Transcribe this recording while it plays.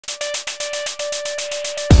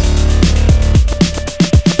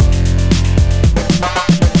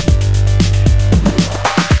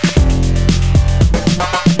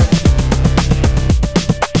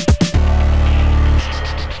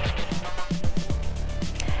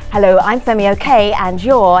Hello, I'm Femi OK and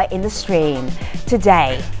you're in the stream.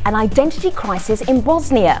 Today, an identity crisis in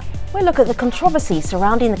Bosnia. We'll look at the controversy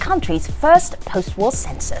surrounding the country's first post-war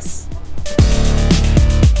census.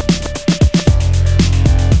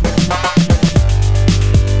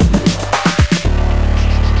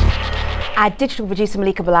 Our digital producer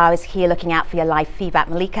Malika Bilal is here looking out for your live feedback.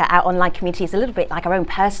 Malika, our online community is a little bit like our own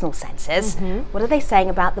personal census. What are they saying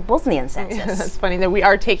about the Bosnian census? Yeah, that's funny that we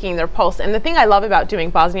are taking their pulse. And the thing I love about doing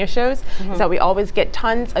Bosnia shows is that we always get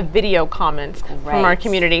tons of video comments from our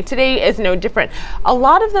community. Today is no different. A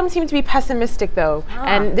lot of them seem to be pessimistic though.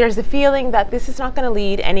 And there's a feeling that this is not going to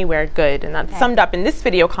lead anywhere good. And that's summed up in this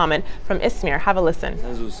video comment from Ismir. Have a listen.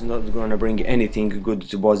 Census is not going to bring anything good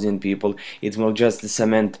to Bosnian people. It will just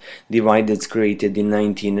cement divide that's created in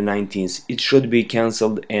 1990s. It should be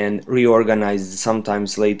cancelled and reorganized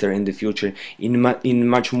sometimes later in the future in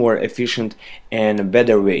much more efficient and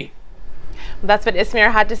better way. Well, that's what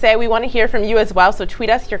Ismir had to say. We want to hear from you as well, so tweet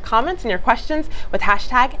us your comments and your questions with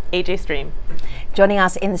hashtag AJStream. Joining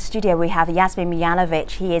us in the studio, we have Yasmin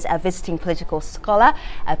Mijanovic. He is a visiting political scholar,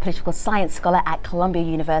 a political science scholar at Columbia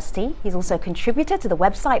University. He's also a contributor to the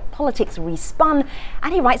website Politics Respun,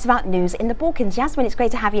 and he writes about news in the Balkans. Yasmin, it's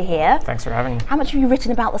great to have you here. Thanks for having me. How much have you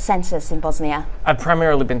written about the census in Bosnia? I've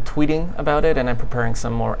primarily been tweeting about it, and I'm preparing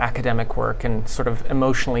some more academic work and sort of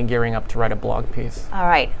emotionally gearing up to write a blog piece. All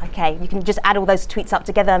right, okay. You can just add all those tweets up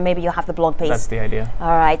together and maybe you'll have the blog piece. That's the idea.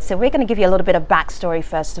 All right, so we're going to give you a little bit of backstory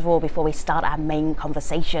first of all before we start our main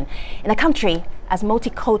conversation. In a country as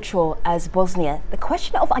multicultural as Bosnia, the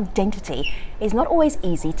question of identity is not always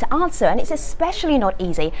easy to answer, and it's especially not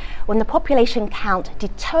easy when the population count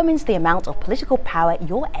determines the amount of political power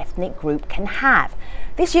your ethnic group can have.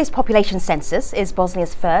 This year's population census is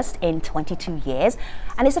Bosnia's first in 22 years,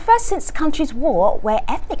 and it's the first since the country's war where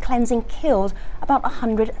ethnic cleansing killed about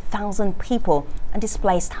 100,000 people and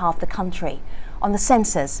displaced half the country. On the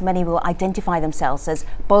census, many will identify themselves as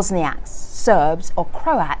Bosniaks, Serbs or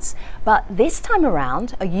Croats, but this time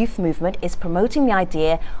around, a youth movement is promoting the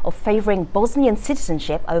idea of favouring Bosnian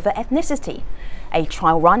citizenship over ethnicity. A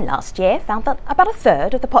trial run last year found that about a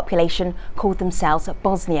third of the population called themselves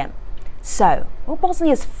Bosnian. So, will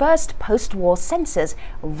Bosnia's first post-war census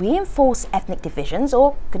reinforce ethnic divisions,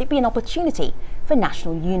 or could it be an opportunity for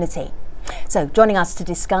national unity? So, joining us to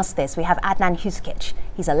discuss this, we have Adnan Huskic.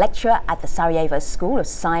 He's a lecturer at the Sarajevo School of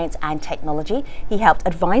Science and Technology. He helped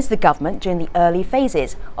advise the government during the early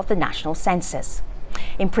phases of the national census.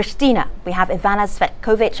 In Pristina, we have Ivana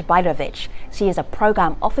Cvetkovic-Bajrovic. She is a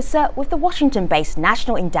program officer with the Washington-based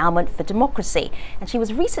National Endowment for Democracy, and she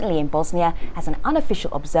was recently in Bosnia as an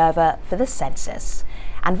unofficial observer for the census.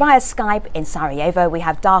 And via Skype in Sarajevo, we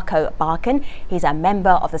have Darko Barkan. He's a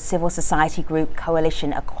member of the civil society group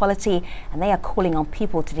Coalition Equality, and they are calling on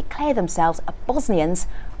people to declare themselves Bosnians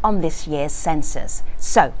on this year's census.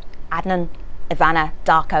 So, Adnan, Ivana,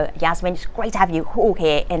 Darko, Yasmin, it's great to have you all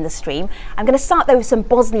here in the stream. I'm going to start though with some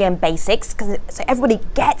Bosnian basics so everybody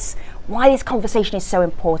gets why this conversation is so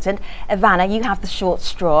important. Ivana, you have the short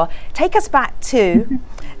straw. Take us back to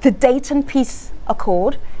the Dayton Peace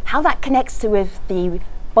Accord, how that connects with the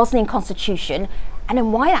Bosnian constitution, and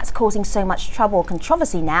then why that's causing so much trouble or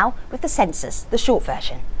controversy now with the census, the short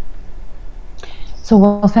version. So,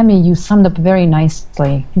 well, Femi, you summed up very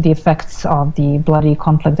nicely the effects of the bloody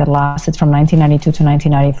conflict that lasted from 1992 to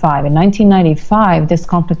 1995. In 1995, this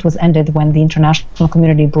conflict was ended when the international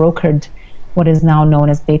community brokered what is now known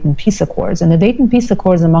as Dayton Peace Accords. And the Dayton Peace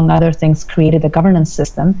Accords, among other things, created a governance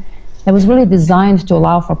system that was really designed to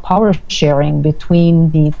allow for power sharing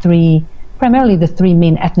between primarily the three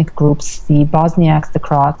main ethnic groups, the Bosniaks, the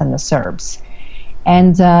Croats, and the Serbs.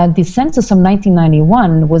 And the census of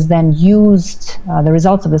 1991 was then used, the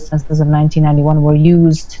results of the census of 1991 were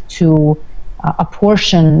used to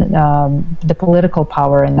apportion the political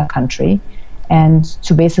power in the country and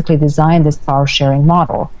to basically design this power sharing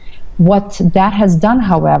model. What that has done,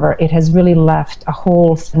 however, it has really left a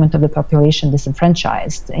whole segment of the population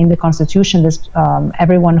disenfranchised. In the Constitution,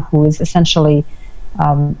 everyone who is essentially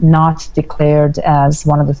not declared as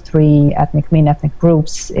one of the three main ethnic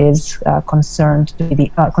groups is considered to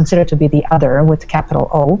be the other, with capital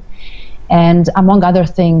O. And among other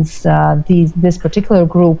things, this particular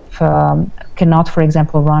group cannot, for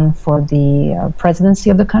example, run for the presidency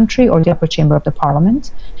of the country or the upper chamber of the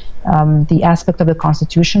parliament. The aspect of the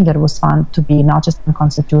Constitution that was found to be not just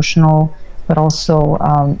unconstitutional, but also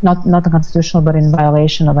not unconstitutional, but in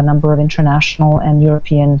violation of a number of international and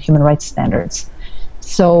European human rights standards.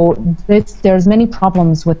 So there's many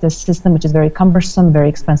problems with this system, which is very cumbersome, very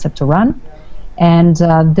expensive to run. And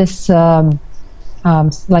this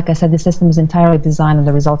Like I said, the system is entirely designed on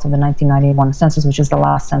the results of the 1991 census, which is the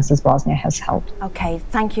last census Bosnia has held. Okay,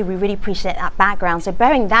 thank you. We really appreciate that background. So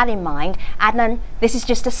bearing that in mind, Adnan, this is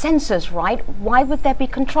just a census, right? Why would there be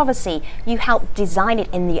controversy? You helped design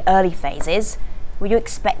it in the early phases. Were you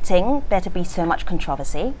expecting there to be so much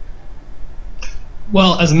controversy?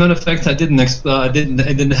 Well, as a matter of fact, I didn't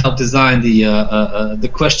help design the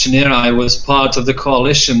questionnaire. I was part of the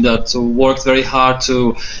coalition that worked very hard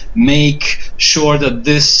to make sure that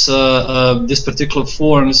this particular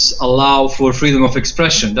forms allow for freedom of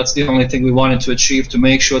expression. That's the only thing we wanted to achieve, to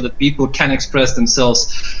make sure that people can express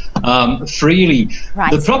themselves freely.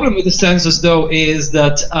 Right. The problem with the census, though, is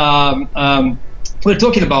that we're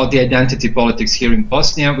talking about the identity politics here in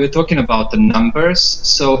Bosnia. We're talking about the numbers.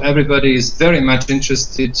 So everybody is very much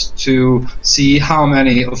interested to see how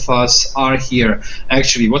many of us are here.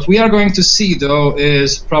 Actually, what we are going to see, though,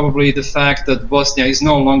 is probably the fact that Bosnia is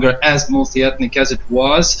no longer as multi-ethnic as it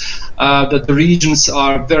was, that the regions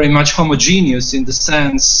are very much homogeneous in the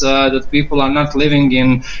sense that people are not living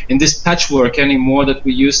in this patchwork anymore that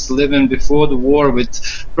we used to live in before the war,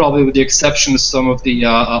 probably with the exception of some of the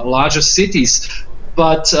larger cities.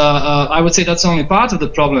 But I would say that's only part of the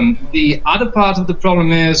problem. The other part of the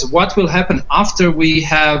problem is what will happen after we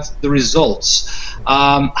have the results.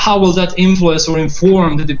 How will that influence or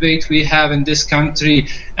inform the debate we have in this country,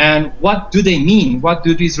 and what do they mean? What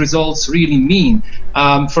do these results really mean?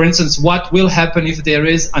 For instance, what will happen if there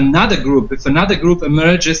is another group, if another group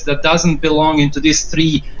emerges that doesn't belong into these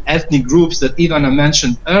three ethnic groups that Ivana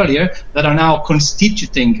mentioned earlier, that are now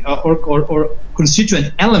constituting or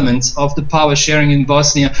constituent elements of the power sharing in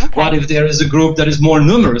Bosnia? Okay. What if there is a group that is more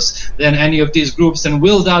numerous than any of these groups, and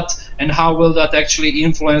how will that actually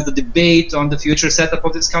influence the debate on the future setup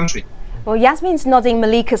of this country? Well, Yasmin's nodding,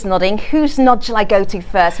 Malika's nodding. Whose nod shall I go to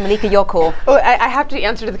first? Malika, your call. Oh, I have to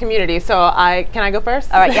answer to the community, so can I go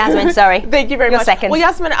first? All right, Yasmin, sorry. Thank you very much. Second. Well,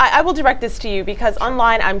 Yasmin, I will direct this to you, because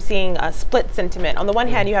online I'm seeing a split sentiment. On the one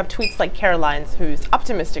hand, you have tweets like Caroline's, who's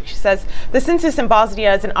optimistic. She says, the census in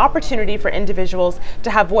Bosnia is an opportunity for individuals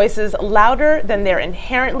to have voices louder than their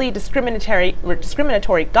inherently discriminatory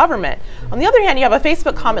government. On the other hand, you have a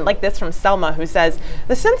Facebook comment like this from Selma, who says,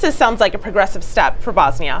 the census sounds like a progressive step for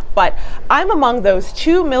Bosnia, but I'm among those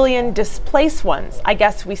 2 million displaced ones. I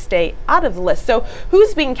guess we stay out of the list. So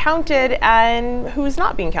who's being counted and who's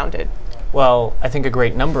not being counted? Well, I think a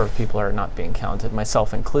great number of people are not being counted,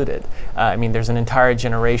 myself included. I mean, there's an entire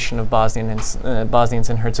generation of Bosnians and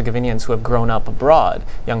Herzegovinians who have grown up abroad,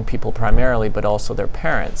 young people primarily, but also their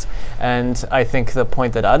parents. And I think the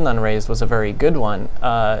point that Adnan raised was a very good one.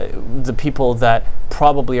 The people that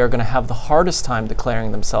probably are going to have the hardest time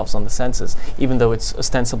declaring themselves on the census, even though it's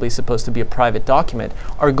ostensibly supposed to be a private document,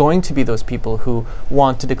 are going to be those people who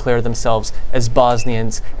want to declare themselves as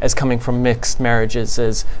Bosnians, as coming from mixed marriages,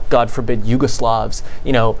 as, God forbid, Yugoslavs,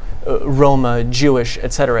 you know, Roma, Jewish,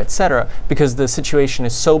 etc., because the situation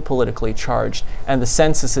is so politically charged, and the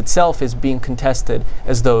census itself is being contested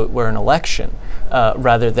as though it were an election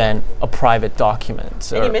rather than a private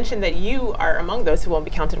document. And you mentioned that you are among those who won't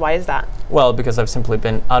be counted. Why is that? Well, because I've simply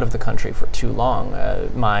been out of the country for too long.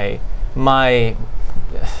 My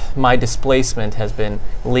displacement has been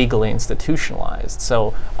legally institutionalized,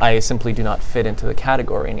 so I simply do not fit into the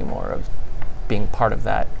category anymore of being part of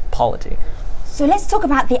that polity. So let's talk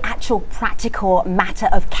about the actual practical matter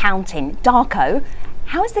of counting. Darko,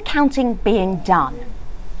 how is the counting being done?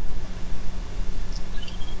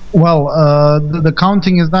 Well, the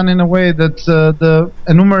counting is done in a way that the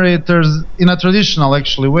enumerators, in a traditional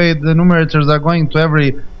actually way, the enumerators are going to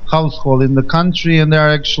every household in the country, and they are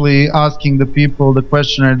actually asking the people the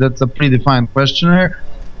questionnaire. That's a predefined questionnaire,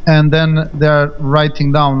 and then they are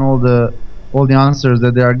writing down all the answers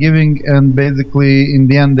that they are giving, and basically in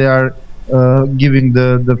the end they are giving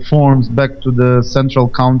the forms back to the central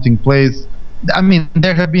counting place. I mean,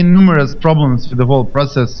 there have been numerous problems with the whole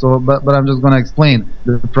process, so but I'm just going to explain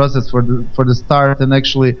the process for the start, and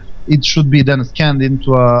actually it should be then scanned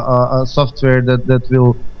into a software that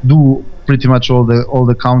will do pretty much all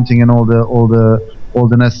the counting, and all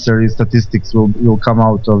the necessary statistics will come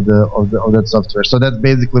out of that software. So that's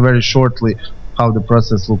basically very shortly how the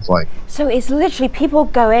process looks like. So it's literally people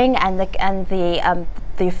going and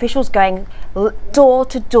the officials going door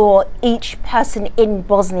to door. Each person in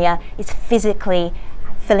Bosnia is physically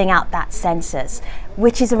filling out that census,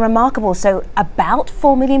 which is a remarkable. So about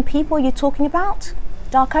 4 million people you're talking about,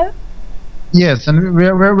 Darko? Yes, and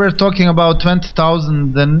we're talking about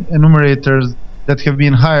 20,000 enumerators that have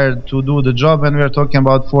been hired to do the job, and we are talking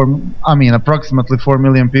about approximately 4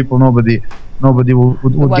 million people. Nobody would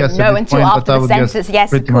guess know at this until point, after but I the would census. guess Yes,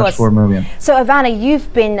 pretty of course. much 4 million. So Ivana,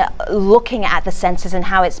 you've been looking at the census and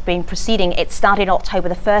how it's been proceeding. It started October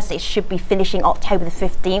the 1st. It should be finishing October the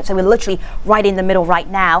 15th. So we're literally right in the middle right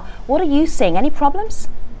now. What are you seeing? Any problems?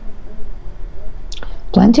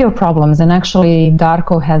 Plenty of problems, and actually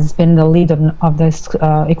Darko has been the lead of this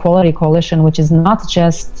equality coalition, which is not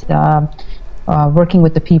just working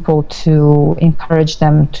with the people to encourage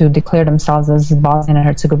them to declare themselves as Bosnian and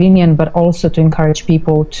Herzegovinian, but also to encourage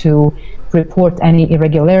people to report any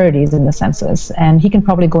irregularities in the census. And he can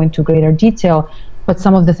probably go into greater detail, but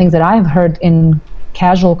some of the things that I've heard in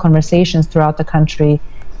casual conversations throughout the country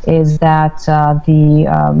is that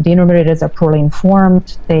the enumerators are poorly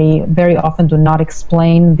informed. They very often do not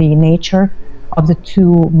explain the nature of the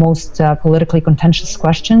two most politically contentious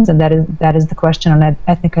questions, and that is the question on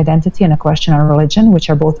ethnic identity and a question on religion, which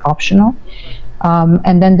are both optional.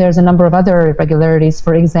 And then there's a number of other irregularities.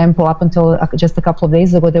 For example, up until just a couple of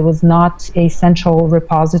days ago, there was not a central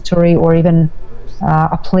repository or even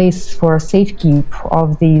a place for safekeep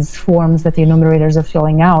of these forms that the enumerators are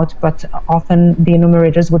filling out, but often the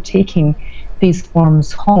enumerators were taking these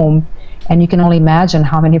forms home, and you can only imagine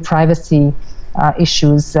how many privacy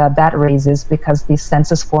issues that raises, because the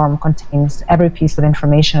census form contains every piece of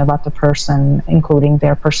information about the person, including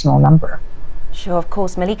their personal number. Sure, of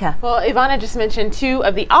course. Malika. Well, Ivana just mentioned two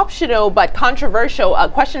of the optional but controversial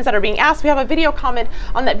questions that are being asked. We have a video comment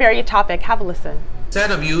on that very topic. Have a listen.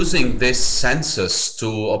 Instead of using this census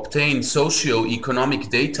to obtain socio-economic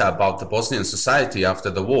data about the Bosnian society after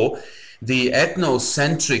the war, the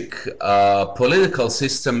ethnocentric political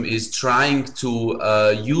system is trying to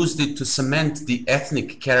use it to cement the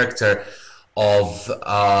ethnic character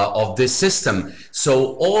of this system.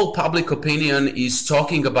 So all public opinion is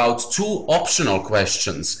talking about two optional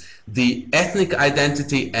questions: the ethnic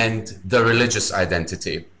identity and the religious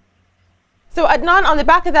identity. So Adnan, on the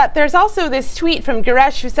back of that, there's also this tweet from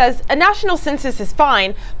Giresh who says, a national census is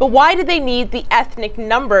fine, but why do they need the ethnic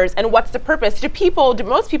numbers, and what's the purpose? Do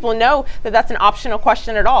most people know that that's an optional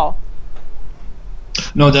question at all?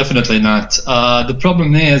 No, definitely not. The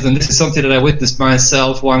problem is, and this is something that I witnessed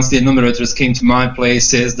myself once the enumerators came to my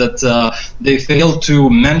place, is that they failed to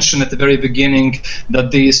mention at the very beginning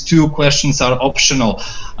that these two questions are optional.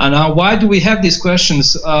 And why do we have these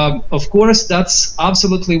questions? Of course, that's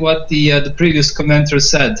absolutely what the previous commenter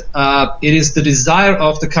said. It is the desire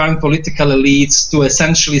of the current political elites to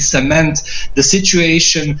essentially cement the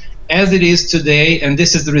situation as it is today, and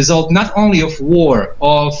this is the result not only of war,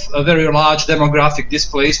 of a very large demographic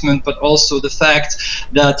displacement, but also the fact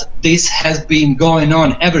that this has been going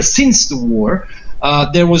on ever since the war.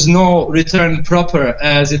 There was no return proper,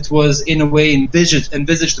 as it was in a way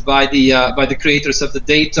envisaged by the creators of the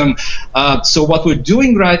Dayton. So what we're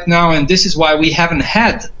doing right now, and this is why we haven't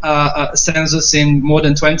had a census in more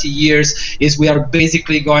than 20 years, is we are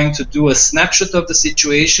basically going to do a snapshot of the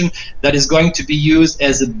situation that is going to be used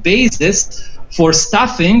as a basis for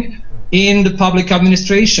staffing in the public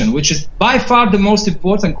administration, which is by far the most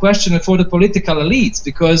important question for the political elites,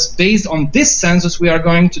 because based on this census we are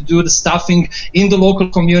going to do the staffing in the local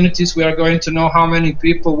communities. We are going to know how many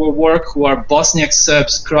people will work who are Bosniak,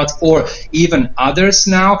 Serbs, Croats, or even others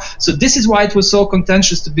now. So this is why it was so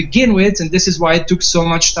contentious to begin with, and this is why it took so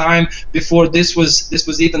much time before this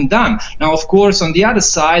was even done. Now, of course, on the other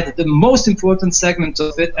side, the most important segment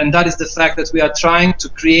of it, and that is the fact that we are trying to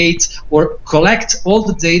create or collect all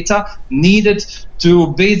the data needed to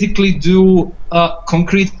basically do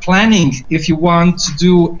concrete planning. If you want to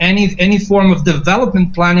do any form of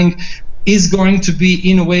development planning, is going to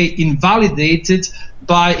be in a way invalidated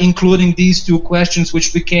by including these two questions,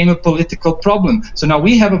 which became a political problem. So now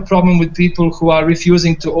we have a problem with people who are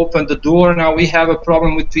refusing to open the door. Now we have a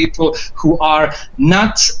problem with people who are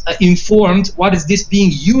not informed what is this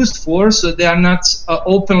being used for. So they are not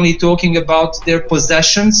openly talking about their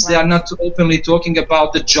possessions. They are not openly talking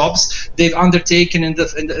about the jobs they've undertaken in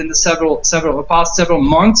the past several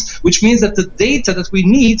months, which means that the data that we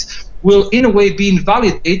need will in a way be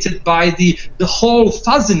invalidated by the whole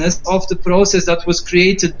fuzziness of the process that was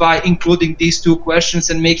created by including these two questions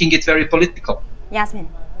and making it very political. Yasmin.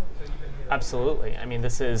 Absolutely. I mean,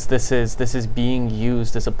 this is being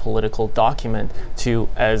used as a political document to,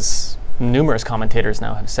 as numerous commentators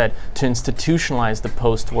now have said, to institutionalize the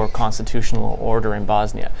post-war constitutional order in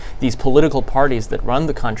Bosnia. These political parties that run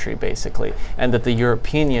the country, basically, and that the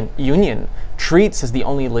European Union treats as the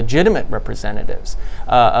only legitimate representatives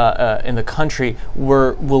in the country,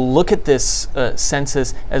 will look at this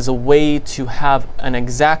census as a way to have an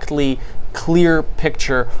exactly clear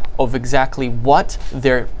picture of exactly what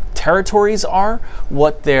their territories are,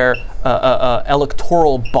 what their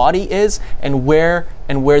electoral body is, and where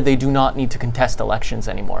they do not need to contest elections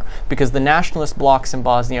anymore. Because the nationalist blocs in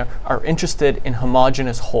Bosnia are interested in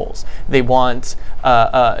homogenous wholes. They want,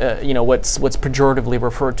 what's pejoratively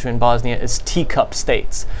referred to in Bosnia as teacup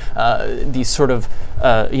states. These sort of,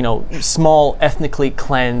 small, ethnically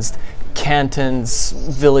cleansed cantons,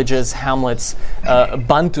 villages, hamlets,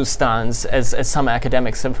 Bantustans, as some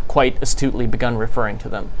academics have quite astutely begun referring to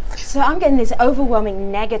them. So I'm getting this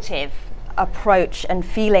overwhelming negative approach and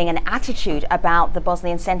feeling and attitude about the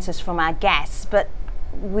Bosnian census from our guests, but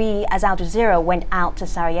we as Al Jazeera went out to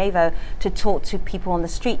Sarajevo to talk to people on the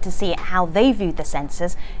street to see how they viewed the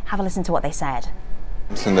census. Have a listen to what they said.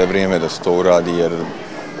 Mislim da je vrijeme da se to uradi jer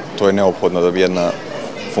to je neophodno da bi jedna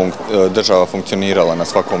država funkcionirala na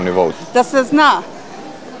svakom nivou. Da se zna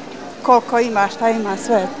koliko ima, šta ima,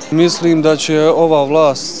 sve. Mislim da će ova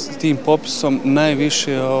vlast s tim popisom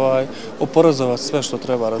najviše oporezovati sve što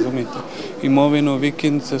treba, razumijete? Imovinu,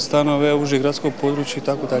 vikendice, stanove, uže gradsko područje i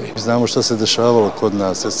tako dalje. Znamo što se dešavalo kod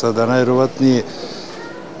nas, sada najvjerovatnije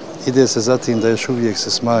ide se za tim da još uvijek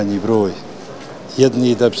se smanji broj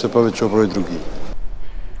jedni da bi se povećao broj drugih.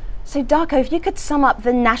 So Darko, if you could sum up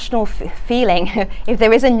the national feeling, if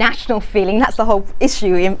there is a national feeling, that's the whole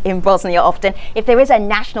issue in Bosnia often, if there is a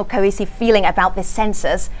national cohesive feeling about this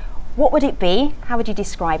census, what would it be? How would you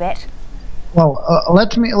describe it? Well,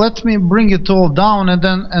 let me bring it all down,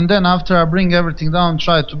 and then after I bring everything down,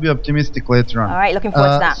 try to be optimistic later on. All right, looking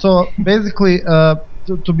forward to that. So basically,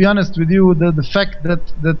 to be honest with you, the fact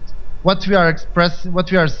that what we are expressing, what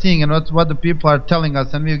we are seeing, and what the people are telling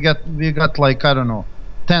us, and we got like, I don't know,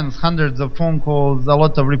 tens, hundreds of phone calls, a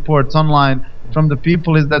lot of reports online from the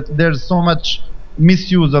people, is that there's so much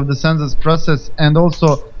misuse of the census process, and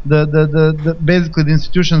also basically the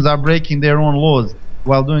institutions are breaking their own laws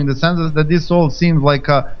while doing the census, that this all seems like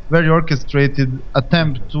a very orchestrated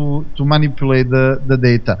attempt to manipulate the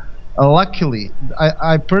data. Luckily,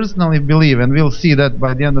 I personally believe, and we'll see that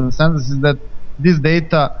by the end of the census, is that this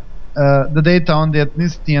data, the data on the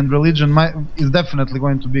ethnicity and religion is definitely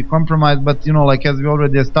going to be compromised, but like as we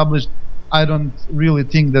already established, I don't really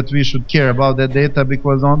think that we should care about that data,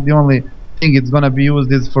 because the only thing it's going to be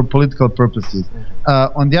used is for political purposes.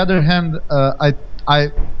 On the other hand,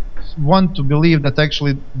 I want to believe that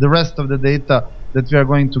actually the rest of the data that we are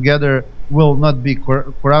going to gather will not be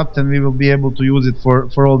corrupt, and we will be able to use it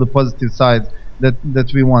for all the positive sides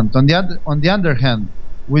that we want. On the other hand,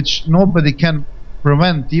 which nobody can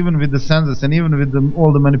prevent, even with the census and even with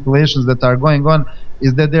all the manipulations that are going on,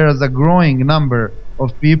 is that there is a growing number of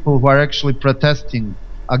people who are actually protesting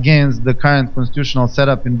against the current constitutional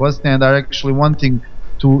setup in Bosnia, and are actually wanting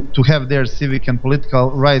to have their civic and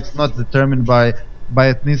political rights not determined by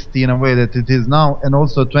ethnicity in a way that it is now, and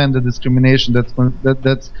also to end the discrimination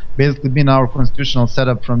that's basically been our constitutional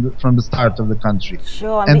setup from the start of the country.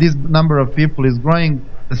 Sure, and this number of people is growing.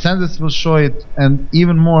 The census will show it, and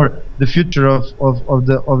even more, the future of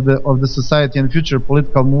the society and future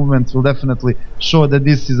political movements will definitely show that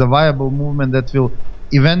this is a viable movement that will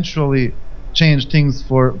eventually change things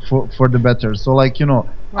for the better. So, like, right.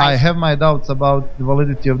 I have my doubts about the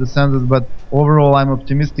validity of the census, but overall I'm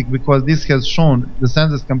optimistic, because this has shown, the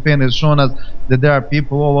census campaign has shown us that there are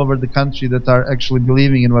people all over the country that are actually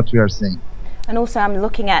believing in what we are saying. And also I'm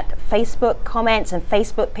looking at Facebook comments and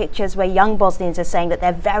Facebook pictures where young Bosnians are saying that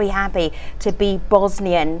they're very happy to be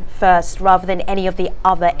Bosnian first rather than any of the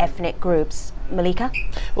other ethnic groups. Malika?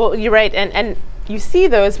 Well, you're right, and you see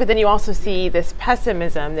those, but then you also see this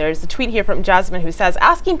pessimism. There's a tweet here from Jasmine who says,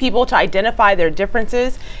 asking people to identify their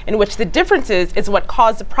differences, in which the differences is what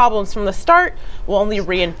caused the problems from the start, will only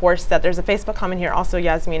reinforce that. There's a Facebook comment here also,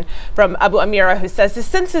 Yasmin, from Abu Amira, who says, the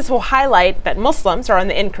census will highlight that Muslims are on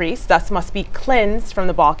the increase, thus must be cleansed from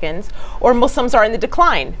the Balkans, or Muslims are in the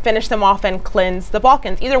decline, finish them off and cleanse the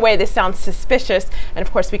Balkans. Either way, this sounds suspicious, and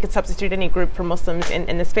of course we could substitute any group for Muslims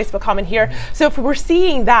in this Facebook comment here. So if we're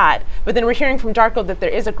seeing that, but then we're hearing from Darko that there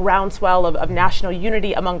is a groundswell of national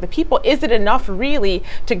unity among the people, is it enough really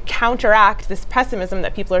to counteract this pessimism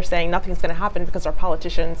that people are saying nothing's going to happen because our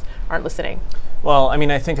politicians aren't listening? Well, I mean,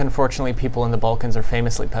 I think unfortunately people in the Balkans are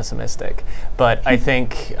famously pessimistic, but I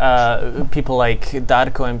think people like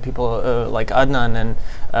Darko and people like Adnan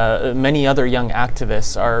and many other young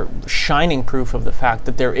activists are shining proof of the fact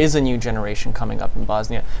that there is a new generation coming up in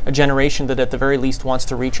Bosnia, a generation that at the very least wants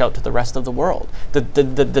to reach out to the rest of the world,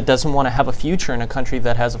 that doesn't want to have a future in a country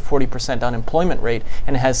that has a 40% unemployment rate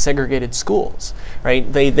and has segregated schools,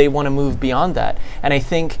 right? They want to move beyond that. And I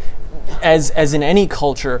think as in any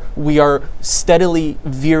culture, we are steadily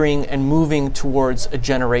veering and moving towards a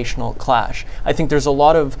generational clash. I think there's a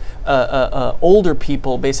lot of older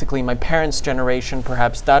people, basically my parents' generation,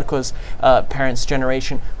 perhaps Darko's parents'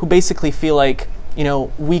 generation, who basically feel like, you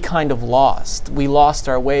know, we kind of lost. We lost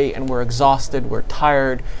our way and we're exhausted, we're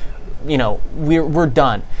tired, you know, we're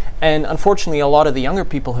done. And unfortunately, a lot of the younger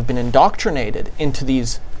people have been indoctrinated into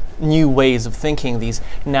these new ways of thinking, these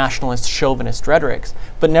nationalist, chauvinist rhetorics.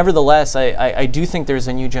 But nevertheless, I do think there's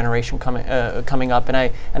a new generation coming up, and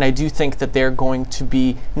I do think that they're going to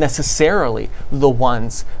be necessarily the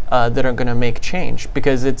ones that are going to make change,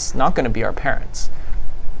 because it's not going to be our parents.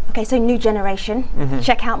 Okay, so new generation.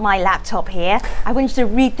 Check out my laptop here. I want you to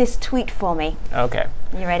read this tweet for me. Okay.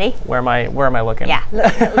 You ready? Where am I looking? Yeah, look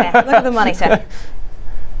at the monitor.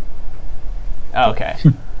 Okay.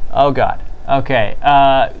 Oh God. Okay.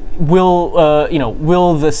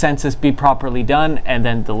 Will the census be properly done? And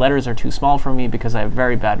then the letters are too small for me because I have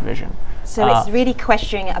very bad vision. So it's really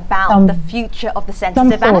questioning about the future of the census.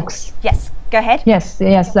 Some folks. Yes. Go ahead. Yes.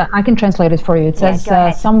 I can translate it for you. It says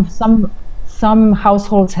some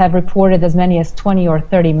households have reported as many as 20 or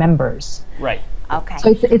 30 members. Right. Okay. So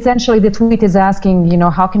it's essentially, the tweet is asking, you know,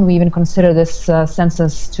 how can we even consider this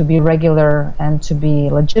census to be regular and to be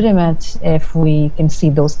legitimate if we can see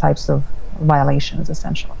those types of violations,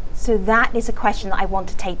 essentially. So that is a question that I want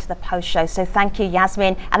to take to the post show. So thank you,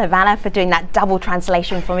 Yasmin and Ivana, for doing that double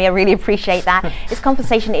translation for me. I really appreciate that. This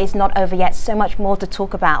conversation is not over yet. So much more to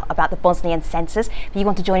talk about the Bosnian census. If you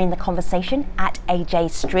want to join in the conversation, at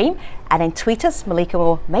AJ Stream, and then tweet us. Malika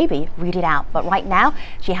will maybe read it out. But right now,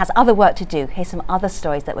 she has other work to do. Here's some other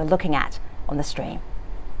stories that we're looking at on the stream.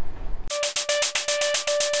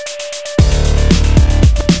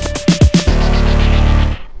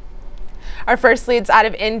 Our first leads out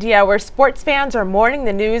of India, where sports fans are mourning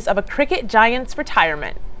the news of a cricket giant's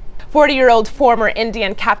retirement. 40-year-old former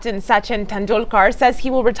Indian captain Sachin Tendulkar says he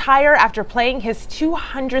will retire after playing his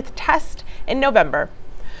 200th test in November.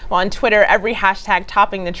 Well, on Twitter, every hashtag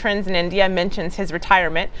topping the trends in India mentions his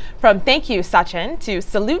retirement, from "Thank you, Sachin" to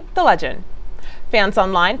 "Salute the legend." Fans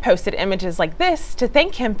online posted images like this to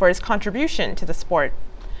thank him for his contribution to the sport.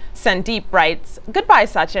 Sandeep writes, "Goodbye,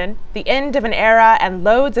 Sachin. The end of an era and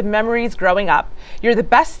loads of memories growing up. You're the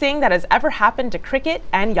best thing that has ever happened to cricket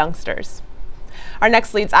and youngsters." Our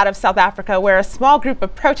next leads out of South Africa, where a small group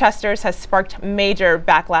of protesters has sparked major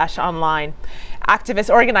backlash online.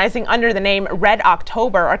 Activists organizing under the name Red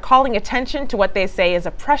October are calling attention to what they say is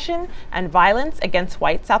oppression and violence against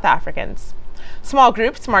white South Africans. Small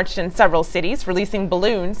groups marched in several cities, releasing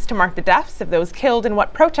balloons to mark the deaths of those killed in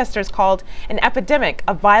what protesters called an epidemic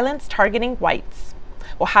of violence targeting whites.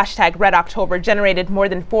 Well, hashtag Red October generated more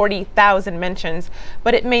than 40,000 mentions,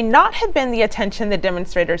 but it may not have been the attention the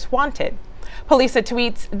demonstrators wanted. Polisa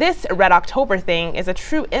tweets, "This Red October thing is a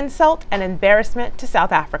true insult and embarrassment to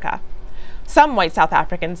South Africa." Some white South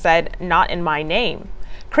Africans said, "Not in my name."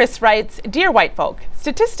 Chris writes, "Dear white folk,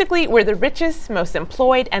 statistically, we're the richest, most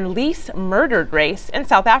employed, and least murdered race in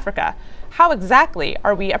South Africa. How exactly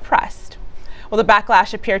are we oppressed?" Well, the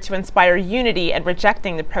backlash appeared to inspire unity and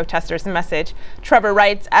rejecting the protesters' message. Trevor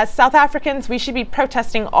writes, "As South Africans, we should be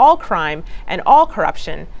protesting all crime and all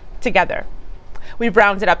corruption together." We've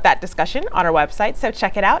rounded up that discussion on our website, so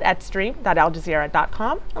check it out at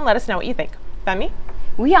stream.aljazeera.com and let us know what you think. Femi?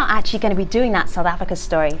 We are actually going to be doing that South Africa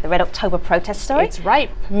story, the Red October protest story. It's right.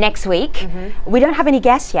 Next week. We don't have any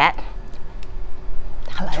guests yet.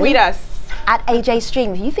 Hello. Tweet us. At AJ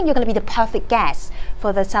Stream, if you think you're going to be the perfect guest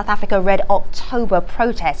for the South Africa Red October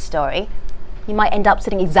protest story, you might end up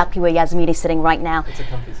sitting exactly where Yasmin is sitting right now. It's a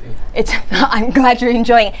comfy seat. I'm glad you're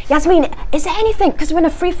enjoying it. Yasmin, is there anything, because we're in a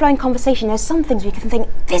free-flowing conversation, there's some things we can think,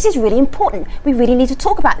 this is really important. We really need to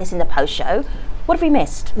talk about this in the post-show. What have we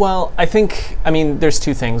missed? Well, I mean, there's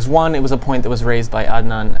two things. One, it was a point that was raised by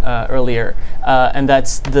Adnan earlier, and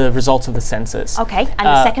that's the results of the census. Okay, and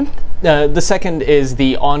the second? The second is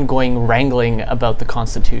the ongoing wrangling about the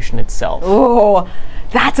Constitution itself. Oh,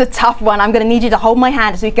 that's a tough one. I'm going to need you to hold my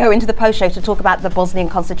hand as we go into the post-show to talk about the Bosnian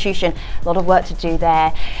Constitution. A lot of work to do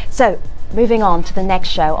there. So, moving on to the next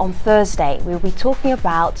show, on Thursday, we'll be talking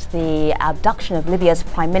about the abduction of Libya's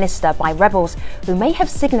Prime Minister by rebels who may have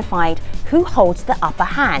signified who holds the upper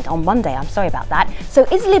hand. On Monday, I'm sorry about that. So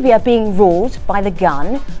is Libya being ruled by the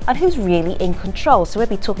gun, and who's really in control? So we'll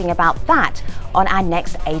be talking about that on our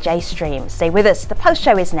next AJ Stream. Stay with us. The post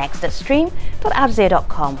show is next at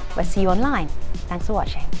stream.aljazeera.com. We'll see you online. Thanks for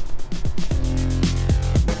watching.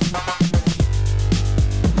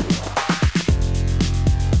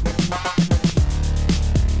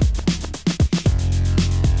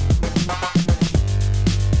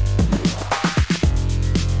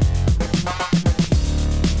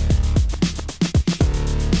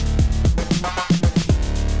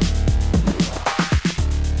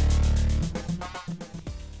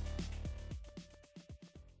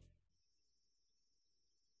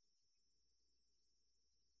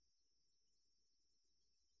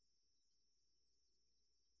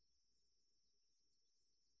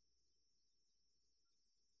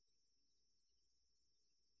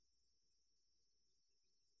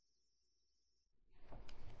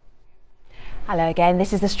 Hello again,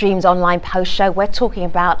 this is the Streams Online Post Show. We're talking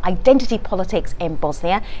about identity politics in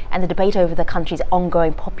Bosnia and the debate over the country's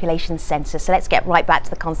ongoing population census. So let's get right back to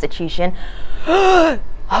the Constitution.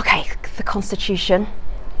 Okay, the Constitution.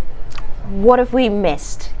 What have we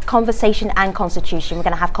missed? Conversation and Constitution. We're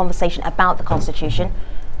going to have conversation about the Constitution.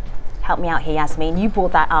 Help me out here, Yasmin. You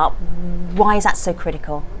brought that up. Why is that so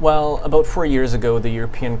critical? Well, about 4 years ago, the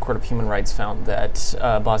European Court of Human Rights found that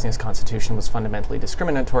Bosnia's constitution was fundamentally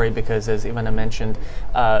discriminatory because, as Ivana mentioned,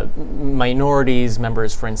 minorities,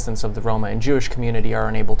 members, for instance, of the Roma and Jewish community are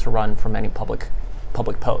unable to run for many public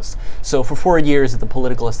posts. So for 4 years, the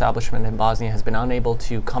political establishment in Bosnia has been unable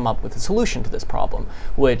to come up with a solution to this problem,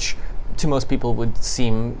 which to most people would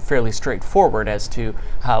seem fairly straightforward as to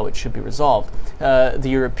how it should be resolved. The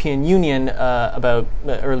European Union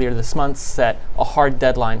earlier this month set a hard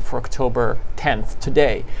deadline for October 10th,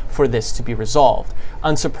 today, for this to be resolved.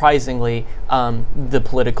 Unsurprisingly, the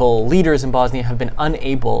political leaders in Bosnia have been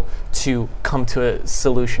unable to come to a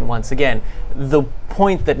solution once again. The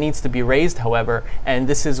point that needs to be raised, however, and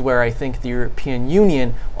this is where I think the European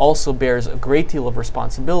Union also bears a great deal of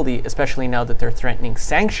responsibility, especially now that they're threatening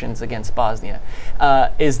sanctions against Bosnia,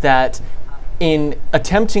 is that in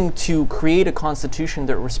attempting to create a constitution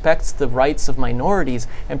that respects the rights of minorities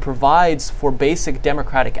and provides for basic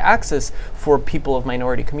democratic access for people of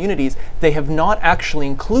minority communities, they have not actually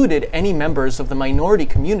included any members of the minority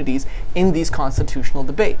communities in these constitutional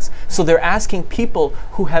debates. So they're asking people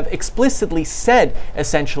who have explicitly said,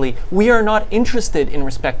 essentially, we are not interested in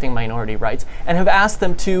respecting minority rights, and have asked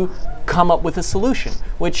them to come up with a solution,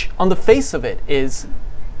 which on the face of it is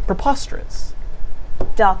preposterous.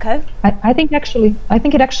 Darko? I think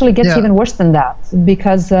it actually gets even worse than that,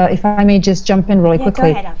 because if I may just jump in really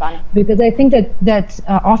quickly, go ahead, Ivana. Because I think that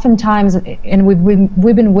oftentimes, and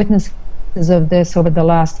we've been witnesses of this over the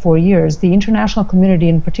last 4 years, the international community,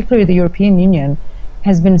 and particularly the European Union,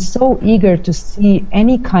 has been so eager to see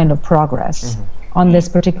any kind of progress on this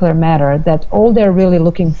particular matter that all they're really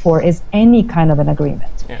looking for is any kind of an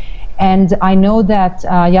agreement. Yeah. And I know that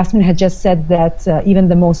Yasmin had just said that even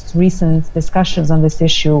the most recent discussions on this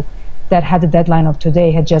issue that had the deadline of today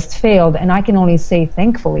had just failed. And I can only say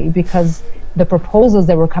thankfully, because the proposals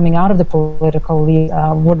that were coming out of the political league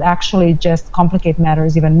would actually just complicate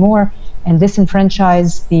matters even more and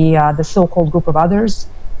disenfranchise the so-called group of others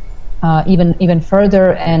even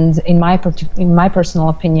further. And in my personal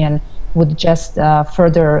opinion, would just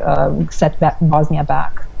further set Bosnia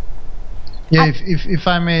back. Yeah, if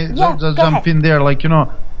I may just jump in there, like,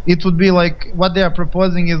 it would be like what they are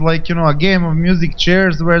proposing is like, a game of music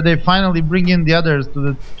chairs where they finally bring in the others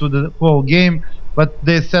to the whole game, but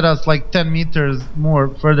they set us like 10 meters more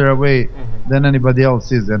further away than anybody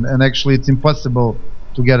else is, and actually it's impossible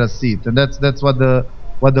to get a seat, and that's what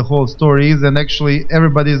the whole story is. And actually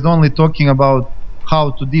everybody is only talking about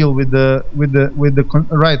how to deal with the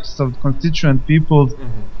rights of constituent peoples,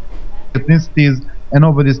 ethnicities, and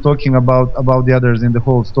nobody's talking about the others in the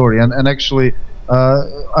whole story. And actually,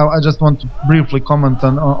 I just want to briefly comment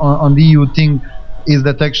on the EU thing, is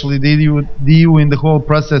that actually the EU in the whole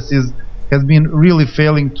process has been really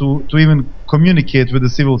failing to even communicate with the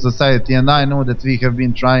civil society. And I know that we have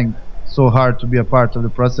been trying so hard to be a part of the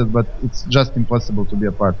process, but it's just impossible to be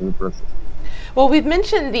a part of the process. Well, we've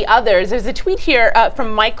mentioned the others. There's a tweet here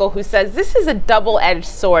from Michael who says, this is a double-edged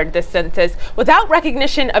sword, this census. Without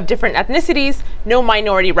recognition of different ethnicities, no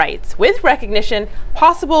minority rights. With recognition,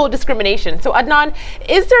 possible discrimination. So Adnan,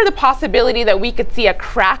 is there the possibility that we could see a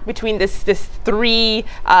crack between this three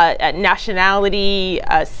nationality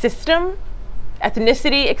system?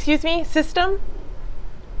 Ethnicity, excuse me, system?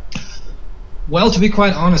 Well, to be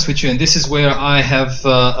quite honest with you, and this is where I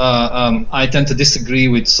tend to disagree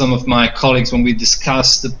with some of my colleagues when we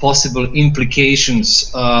discuss the possible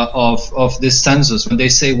implications of this census, when they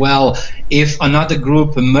say, well, if another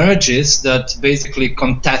group emerges that basically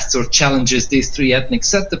contests or challenges these three ethnic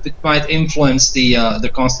setup, it might influence the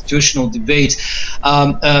constitutional debate.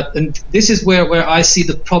 And this is where I see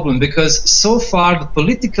the problem, because so far the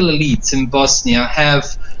political elites in Bosnia have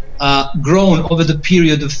grown over the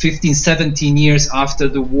period of 15, 17 years after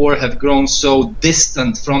the war, have grown so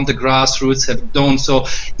distant from the grassroots, have grown so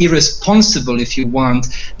irresponsible, if you want,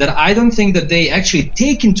 that I don't think that they actually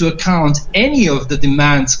take into account any of the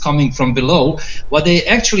demands coming from below. What they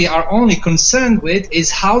actually are only concerned with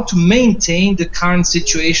is how to maintain the current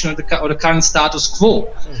situation or the current status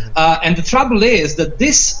quo. And the trouble is that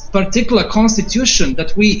this particular constitution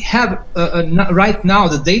that we have right now,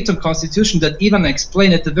 the Dayton Constitution that Ivan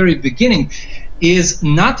explained at the very beginning, is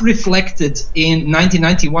not reflected in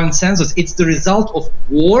 1991 census. It's the result of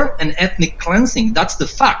war and ethnic cleansing. That's the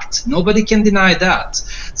fact. Nobody can deny that.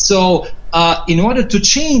 So in order to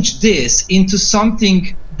change this into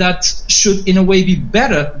something that should in a way be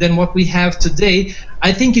better than what we have today,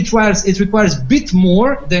 I think it requires a bit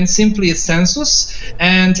more than simply a census.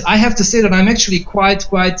 And I have to say that I'm actually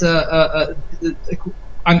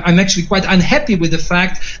I'm actually quite unhappy with the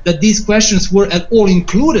fact that these questions were at all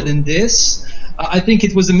included in this. I think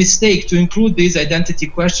it was a mistake to include these identity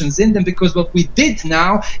questions in them, because what we did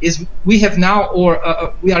now is we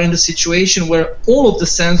are in a situation where all of the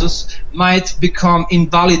census might become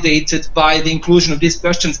invalidated by the inclusion of these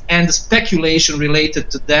questions and the speculation related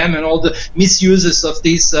to them and all the misuses of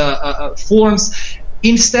these forms.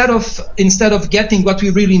 Instead of getting what we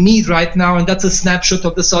really need right now, and that's a snapshot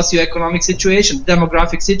of the socioeconomic situation,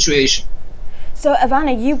 demographic situation. So,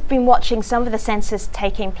 Ivana, you've been watching some of the census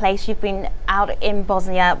taking place. You've been out in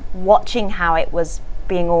Bosnia watching how it was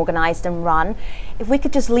being organised and run. If we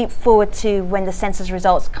could just leap forward to when the census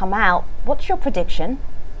results come out, what's your prediction?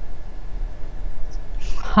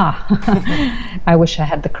 I wish I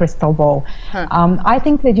had the crystal ball. I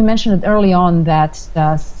think that you mentioned it early on that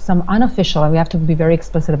some unofficial, and we have to be very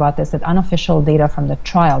explicit about this, that unofficial data from the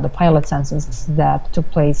trial, the pilot census that took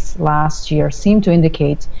place last year, seemed to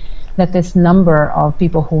indicate that this number of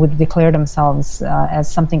people who would declare themselves as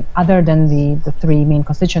something other than the three main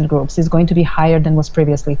constituent groups is going to be higher than was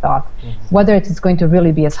previously thought. Whether it is going to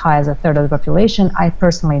really be as high as a third of the population, I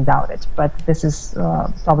personally doubt it, but this is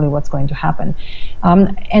probably what's going to happen.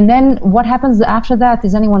 And then what happens after that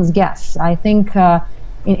is anyone's guess. I think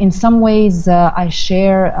in some ways I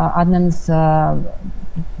share Adnan's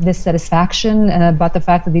dissatisfaction about the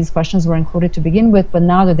fact that these questions were included to begin with, but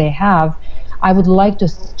now that they have, I would like to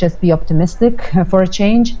just be optimistic for a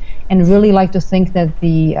change, and really like to think that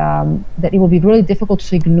that it will be really difficult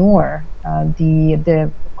to ignore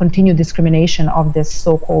the continued discrimination of this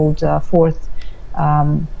so-called fourth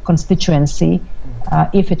constituency,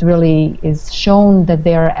 if it really is shown that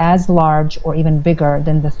they are as large or even bigger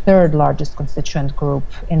than the third largest constituent group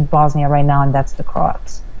in Bosnia right now, and that's the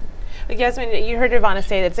Croats. Yasmin, you heard Ivana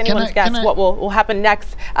say that it's anyone's guess what will happen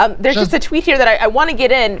next. There's just a tweet here that I want to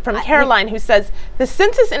get in from Caroline, who says, the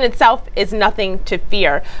census in itself is nothing to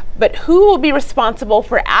fear, but who will be responsible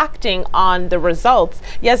for acting on the results?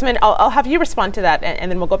 Yasmin, I'll have you respond to that,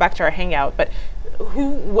 and then we'll go back to our hangout. But who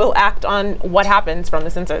will act on what happens from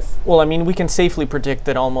the census? Well, I mean, we can safely predict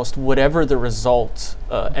that almost whatever the result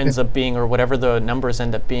ends up being, or whatever the numbers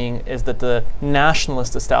end up being, is that the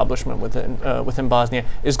nationalist establishment within Bosnia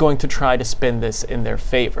is going to try to spin this in their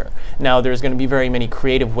favor. Now, there's going to be very many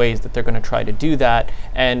creative ways that they're going to try to do that,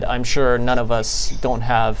 and I'm sure none of us don't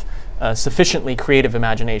have sufficiently creative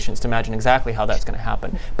imaginations to imagine exactly how that's going to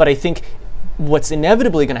happen. But I think what's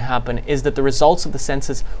inevitably going to happen is that the results of the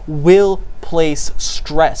census will place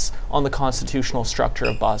stress on the constitutional structure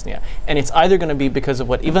of Bosnia. And it's either going to be because of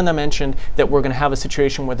what Ivana mentioned, that we're going to have a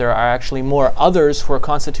situation where there are actually more others who are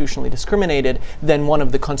constitutionally discriminated than one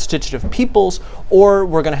of the constitutive peoples, or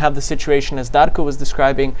we're going to have the situation, as Darko was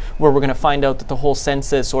describing, where we're going to find out that the whole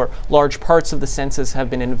census or large parts of the census have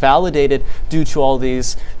been invalidated due to all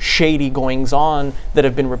these shady goings-on that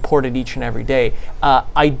have been reported each and every day.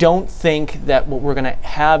 I don't think that what we're going to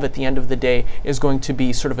have at the end of the day is going to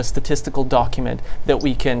be sort of a statistical document that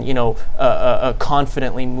we can, you know,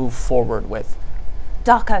 confidently move forward with.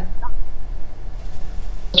 Darko.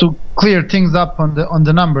 To clear things up on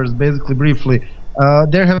the numbers, basically briefly,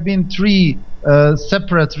 there have been three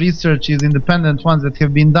separate researches, independent ones, that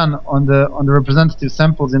have been done on the representative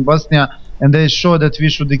samples in Bosnia, and they show that we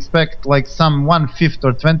should expect like some 1/5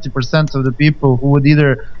 or 20% of the people who would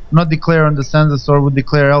either not declare on the census or would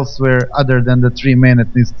declare elsewhere other than the three main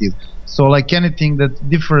ethnicities. So like anything that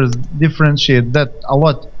differentiate that a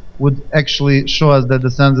lot would actually show us that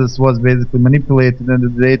the census was basically manipulated and the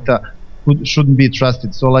data shouldn't be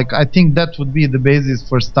trusted. So like I think that would be the basis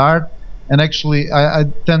for start. And actually I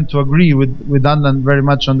tend to agree with Adnan very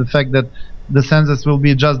much on the fact that the census will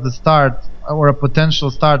be just the start, or a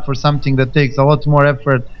potential start for something that takes a lot more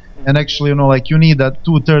effort. And actually, you know, like you need a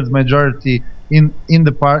 2/3 majority in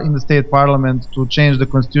the state parliament to change the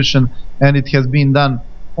constitution, and it has been done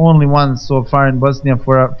only once so far in Bosnia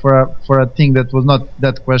for a thing that was not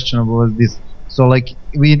that questionable as this. So like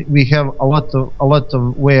we have a lot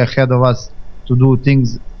of way ahead of us to do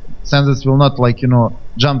things. Census will not, like, you know,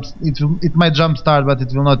 it might jump start, but it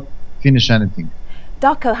will not finish anything.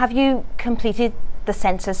 Darko, have you completed the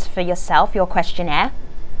census for yourself, your questionnaire?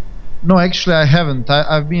 No, actually I haven't.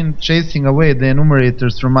 I've been chasing away the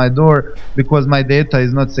enumerators from my door because my data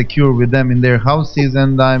is not secure with them in their houses,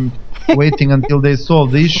 and I'm waiting until they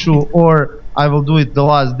solve the issue, or I will do it the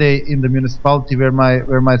last day in the municipality where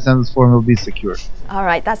my census form will be secured. All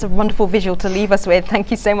right, that's a wonderful visual to leave us with.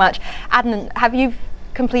 Thank you so much. Adnan, have you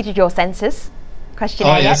completed your census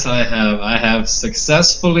questionnaire? Oh yes, I have. I have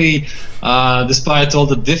successfully, despite all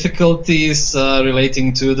the difficulties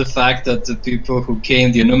relating to the fact that the people who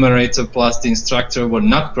came, the enumerator plus the instructor, were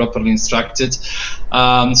not properly instructed.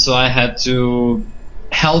 So I had to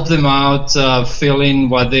help them out, fill in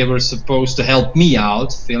what they were supposed to help me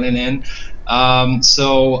out, filling in.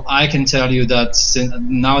 So I can tell you that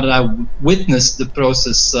now that I witnessed the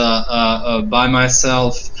process by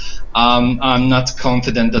myself, I'm not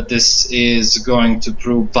confident that this is going to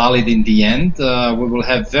prove valid in the end. We will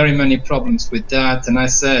have very many problems with that. And I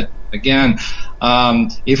said, again,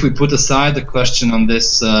 if we put aside the question on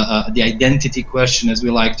this, the identity question, as we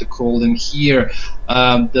like to call them here,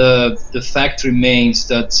 the fact remains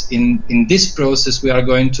that in this process we are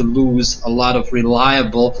going to lose a lot of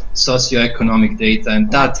reliable socioeconomic data, and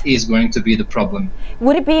that is going to be the problem.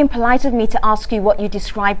 Would it be impolite of me to ask you what you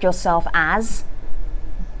described yourself as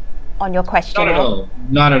on your questionnaire? Not at all.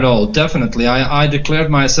 Not at all. Definitely. I declared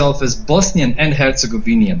myself as Bosnian and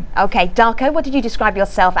Herzegovinian. Okay, Darko, what did you describe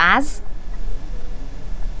yourself as?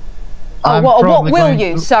 I'm what will going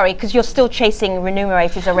you? to- Sorry, because you're still chasing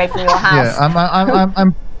remunerators away from your house. Yeah,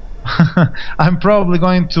 I'm I'm probably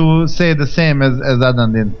going to say the same as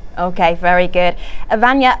Adnan did. Okay, very good.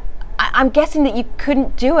 Vanya, I'm guessing that you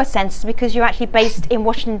couldn't do a census because you're actually based in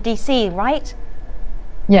Washington, D.C., right?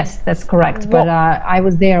 Yes, that's correct. But I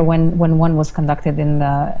was there when one was conducted in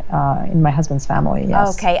my husband's family.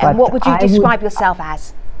 Yes. Okay, But and what would you I describe yourself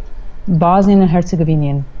as? Bosnian and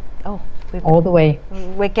Herzegovinian, Oh, all the way.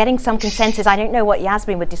 we're getting some consensus. I don't know what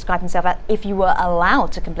Yasmin would describe himself as. If you were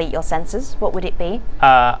allowed to complete your census, what would it be?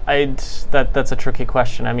 That's a tricky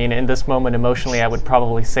question. I mean, in this moment, emotionally, I would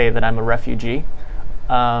probably say that I'm a refugee,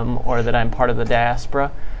 or that I'm part of the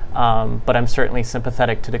diaspora. But I'm certainly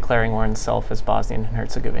sympathetic to declaring oneself as Bosnian and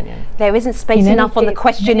Herzegovinian. There isn't space enough on the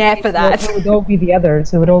questionnaire for that. It would all be the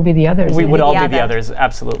others. It would all be the others. We would all be other. the others,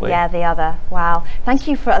 absolutely. Yeah, the other. Wow. Thank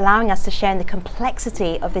you for allowing us to share in the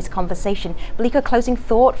complexity of this conversation. Malika, closing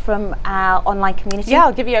thought from our online community? Yeah,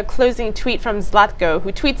 I'll give you a closing tweet from Zlatko,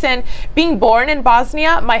 who tweets in, being born in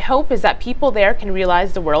Bosnia, my hope is that people there can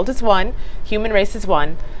realize the world is one, human race is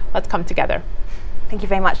one. Let's come together. Thank you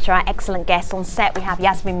very much to our excellent guests. On set, we have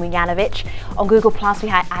Yasmin Mujanovic. On Google Plus, we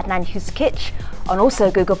had Adnan Huskic. On also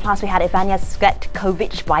Google Plus, we had Ivana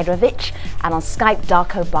Svetkovic-Bajrovic. And on Skype,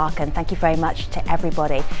 Darko Barkan. Thank you very much to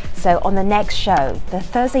everybody. So on the next show, the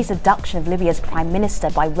Thursday's abduction of Libya's Prime Minister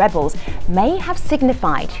by rebels may have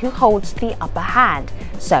signified who holds the upper hand.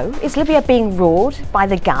 So is Libya being ruled by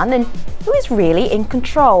the gun, and who is really in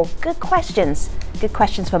control? Good questions. Good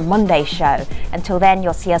questions for Monday's show. Until then,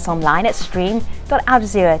 you'll see us online at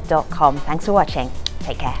stream.aljazeera.com. Thanks for watching.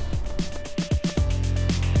 Take care.